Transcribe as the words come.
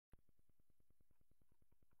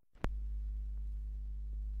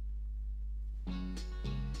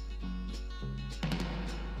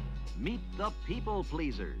Meet the people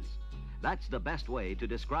pleasers. That's the best way to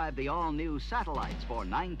describe the all-new Satellites for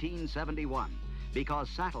 1971, because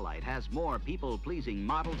Satellite has more people-pleasing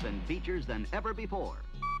models and features than ever before.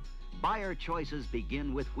 Buyer choices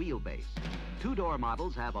begin with wheelbase. Two-door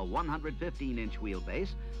models have a 115-inch wheelbase,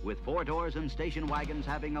 with four doors and station wagons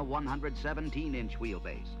having a 117-inch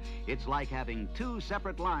wheelbase. It's like having two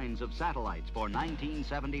separate lines of Satellites for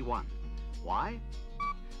 1971. Why?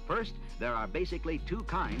 First, there are basically two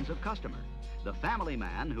kinds of customer. The family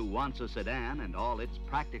man who wants a sedan and all its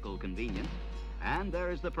practical convenience, and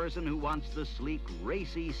there is the person who wants the sleek,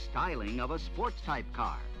 racy styling of a sports-type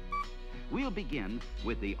car. We'll begin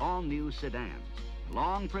with the all-new sedans,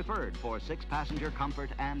 long preferred for six-passenger comfort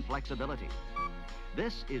and flexibility.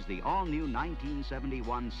 This is the all-new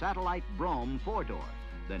 1971 Satellite Brougham four-door,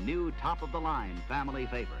 the new top-of-the-line family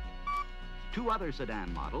favorite. Two other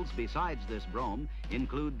sedan models besides this Brougham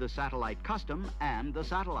include the Satellite Custom and the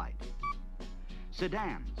Satellite.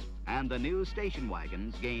 Sedans and the new station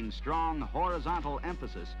wagons gain strong horizontal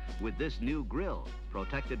emphasis with this new grille,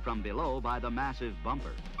 protected from below by the massive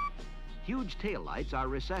bumper. Huge taillights are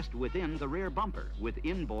recessed within the rear bumper with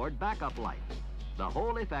inboard backup lights. The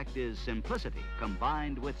whole effect is simplicity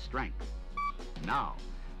combined with strength. Now,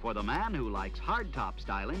 for the man who likes hardtop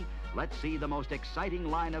styling, let's see the most exciting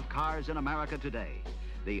line of cars in America today.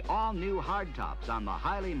 The all-new hardtops on the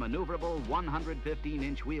highly maneuverable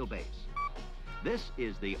 115-inch wheelbase. This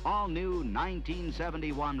is the all-new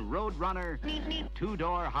 1971 Roadrunner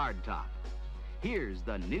two-door hardtop. Here's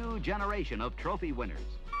the new generation of trophy winners.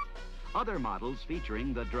 Other models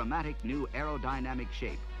featuring the dramatic new aerodynamic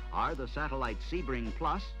shape are the Satellite Sebring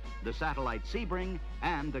Plus, the Satellite Sebring,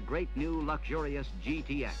 and the great new luxurious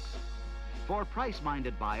GTX. For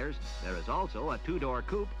price-minded buyers, there is also a two-door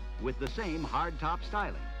coupe with the same hardtop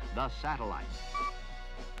styling, the Satellite.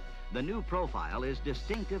 The new profile is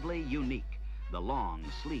distinctively unique. The long,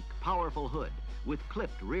 sleek, powerful hood with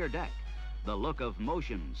clipped rear deck. The look of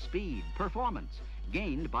motion, speed, performance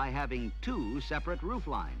gained by having two separate roof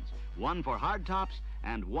lines, one for hardtops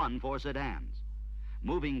and one for sedans.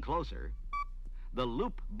 Moving closer, the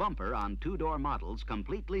loop bumper on two-door models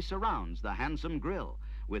completely surrounds the handsome grille,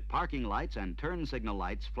 with parking lights and turn signal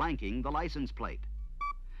lights flanking the license plate.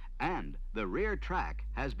 And the rear track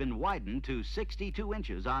has been widened to 62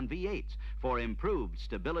 inches on V8s for improved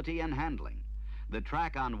stability and handling. The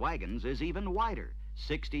track on wagons is even wider,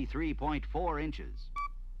 63.4 inches.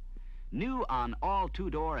 New on all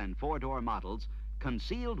two-door and four-door models,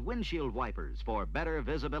 concealed windshield wipers for better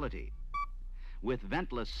visibility. With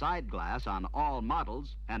ventless side glass on all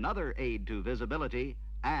models, another aid to visibility,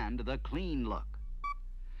 and the clean look.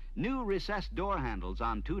 New recessed door handles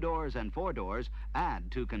on two doors and four doors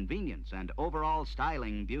add to convenience and overall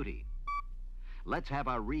styling beauty. Let's have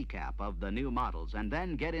a recap of the new models and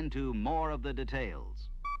then get into more of the details.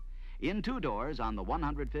 In two doors on the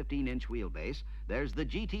 115-inch wheelbase, there's the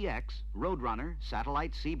GTX, Roadrunner,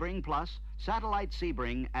 Satellite Sebring Plus, Satellite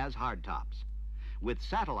Sebring as hardtops, with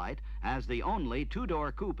Satellite as the only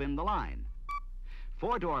two-door coupe in the line.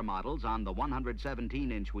 Four-door models on the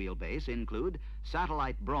 117-inch wheelbase include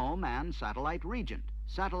Satellite Brougham and Satellite Regent,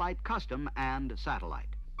 Satellite Custom and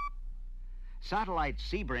Satellite. Satellite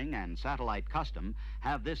Sebring and Satellite Custom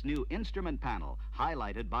have this new instrument panel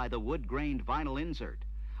highlighted by the wood-grained vinyl insert.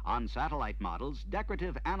 On Satellite models,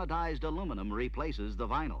 decorative anodized aluminum replaces the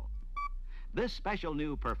vinyl. This special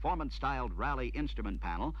new performance-styled rally instrument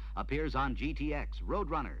panel appears on GTX,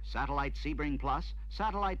 Roadrunner, Satellite Sebring Plus,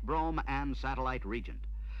 Satellite Brougham, and Satellite Regent.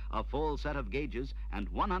 A full set of gauges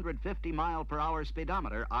and 150-mile-per-hour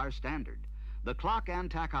speedometer are standard. The clock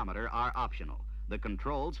and tachometer are optional. The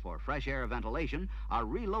controls for fresh air ventilation are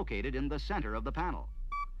relocated in the center of the panel.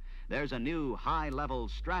 There's a new high-level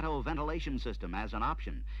strato ventilation system as an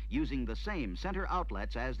option, using the same center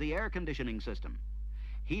outlets as the air conditioning system.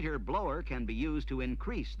 Heater blower can be used to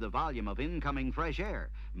increase the volume of incoming fresh air,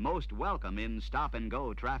 most welcome in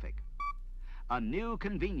stop-and-go traffic. A new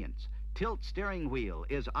convenience, tilt steering wheel,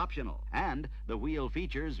 is optional, and the wheel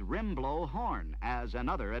features rim blow horn as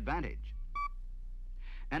another advantage.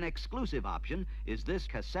 An exclusive option is this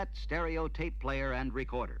cassette stereo tape player and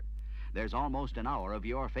recorder. There's almost an hour of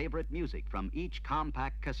your favorite music from each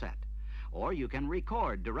compact cassette. Or you can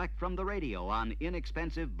record direct from the radio on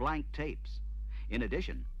inexpensive blank tapes. In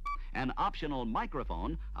addition, an optional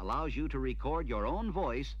microphone allows you to record your own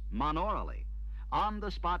voice monoraily.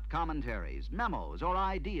 On-the-spot commentaries, memos, or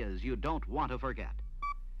ideas you don't want to forget.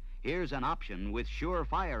 Here's an option with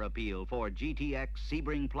surefire appeal for GTX,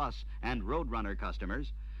 Sebring Plus, and Roadrunner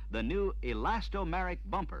customers, the new elastomeric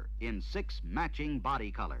bumper in 6 matching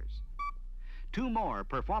body colors. Two more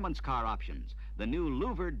performance car options, the new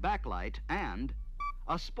louvered backlight, and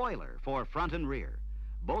a spoiler for front and rear.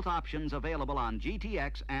 Both options available on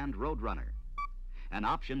GTX and Roadrunner. An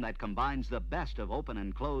option that combines the best of open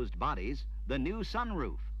and closed bodies, the new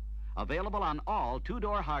sunroof, available on all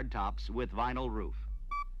two-door hardtops with vinyl roof.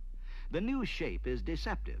 The new shape is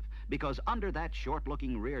deceptive because under that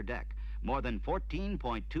short-looking rear deck, more than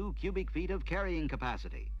 14.2 cubic feet of carrying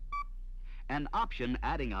capacity. An option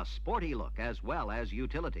adding a sporty look as well as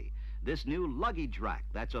utility, this new luggage rack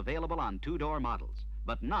that's available on two-door models,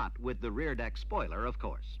 but not with the rear deck spoiler, of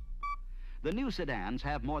course. The new sedans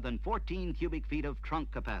have more than 14 cubic feet of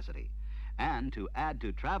trunk capacity. And to add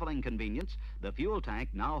to traveling convenience, the fuel tank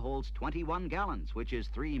now holds 21 gallons, which is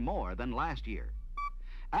 3 more than last year.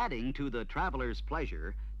 Adding to the traveler's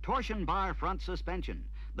pleasure, torsion bar front suspension,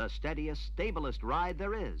 the steadiest, stablest ride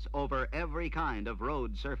there is over every kind of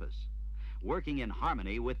road surface. Working in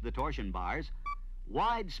harmony with the torsion bars,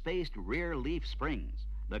 wide-spaced rear leaf springs.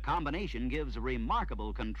 The combination gives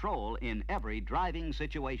remarkable control in every driving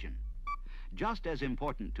situation. Just as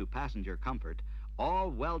important to passenger comfort, all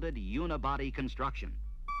welded unibody construction.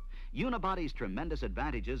 Unibody's tremendous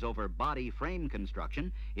advantages over body frame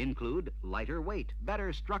construction include lighter weight,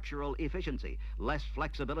 better structural efficiency, less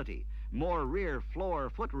flexibility, more rear floor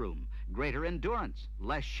footroom, greater endurance,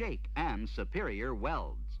 less shake, and superior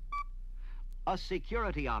welds. A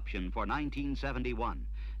security option for 1971.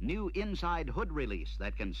 New inside hood release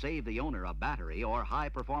that can save the owner a battery or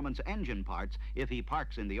high-performance engine parts if he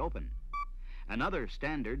parks in the open. Another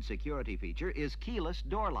standard security feature is keyless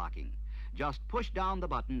door locking. Just push down the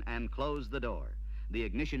button and close the door. The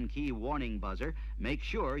ignition key warning buzzer makes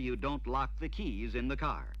sure you don't lock the keys in the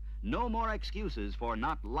car. No more excuses for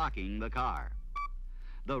not locking the car.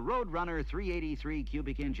 The Roadrunner 383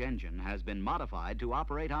 cubic inch engine has been modified to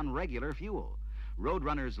operate on regular fuel.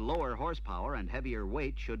 Roadrunner's lower horsepower and heavier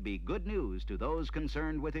weight should be good news to those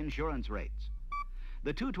concerned with insurance rates.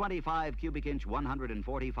 The 225 cubic inch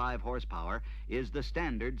 145 horsepower is the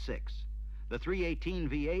standard 6. The 318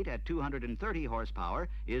 V8 at 230 horsepower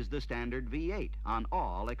is the standard V8 on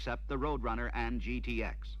all except the Roadrunner and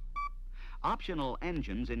GTX. Optional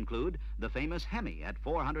engines include the famous Hemi at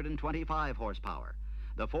 425 horsepower,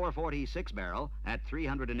 the 440 6-barrel at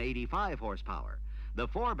 385 horsepower, the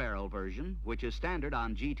 4-barrel version, which is standard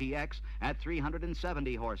on GTX, at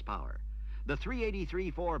 370 horsepower, the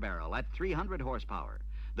 383 4-barrel at 300 horsepower,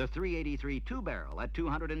 the 383 2-barrel at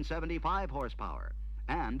 275 horsepower,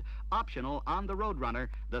 and optional on the Roadrunner,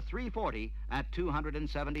 the 340 at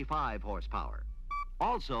 275 horsepower.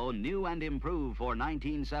 Also new and improved for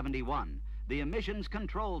 1971, the emissions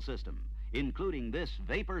control system, including this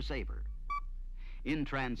vapor saver. In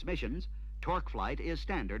transmissions, TorqueFlite is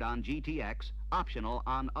standard on GTX, optional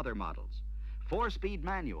on other models. 4-speed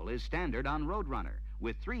manual is standard on Roadrunner,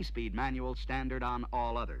 with 3-speed manual standard on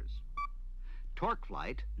all others.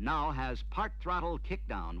 TorqueFlite now has part throttle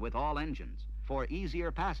kickdown with all engines for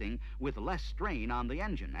easier passing with less strain on the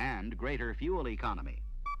engine and greater fuel economy.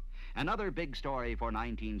 Another big story for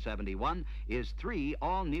 1971 is 3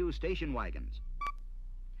 all-new station wagons.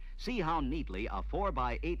 See how neatly a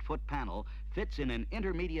 4-by-8-foot panel fits in an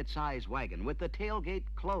intermediate-size wagon with the tailgate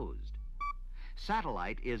closed.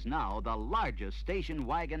 Satellite is now the largest station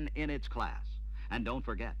wagon in its class. And don't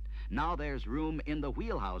forget, now there's room in the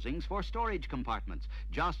wheel housings for storage compartments,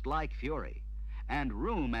 just like Fury. And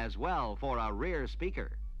room as well for a rear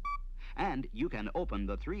speaker. And you can open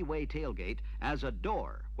the 3-way tailgate as a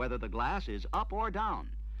door, whether the glass is up or down.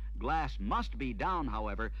 Glass must be down,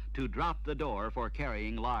 however, to drop the door for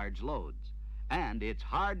carrying large loads. And it's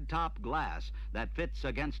hard-top glass that fits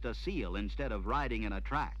against a seal instead of riding in a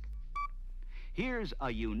track. Here's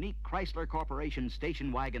a unique Chrysler Corporation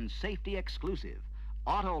station wagon safety exclusive,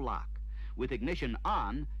 auto lock. With ignition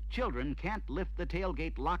on, children can't lift the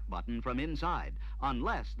tailgate lock button from inside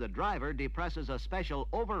unless the driver depresses a special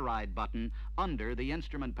override button under the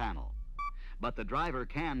instrument panel. But the driver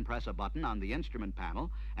can press a button on the instrument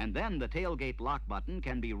panel, and then the tailgate lock button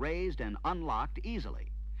can be raised and unlocked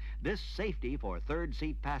easily. This safety for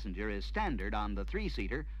third-seat passenger is standard on the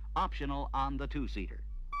 3-seater, optional on the 2-seater.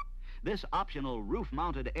 This optional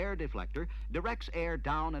roof-mounted air deflector directs air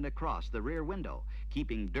down and across the rear window,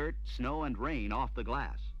 keeping dirt, snow, and rain off the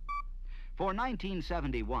glass. For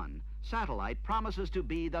 1971, Satellite promises to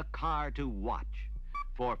be the car to watch.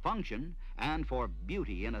 For function and for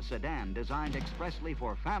beauty in a sedan designed expressly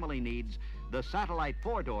for family needs, the Satellite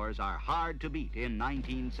 4-doors are hard to beat in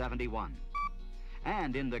 1971.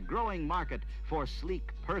 And in the growing market for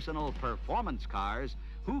sleek personal performance cars,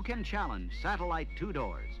 who can challenge Satellite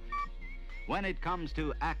 2-doors? When it comes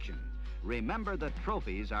to action, remember the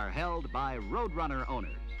trophies are held by Roadrunner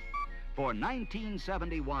owners. For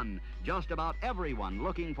 1971, just about everyone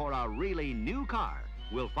looking for a really new car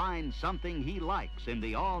will find something he likes in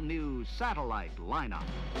the all-new Satellite lineup.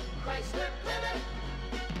 Chrysler, Plymouth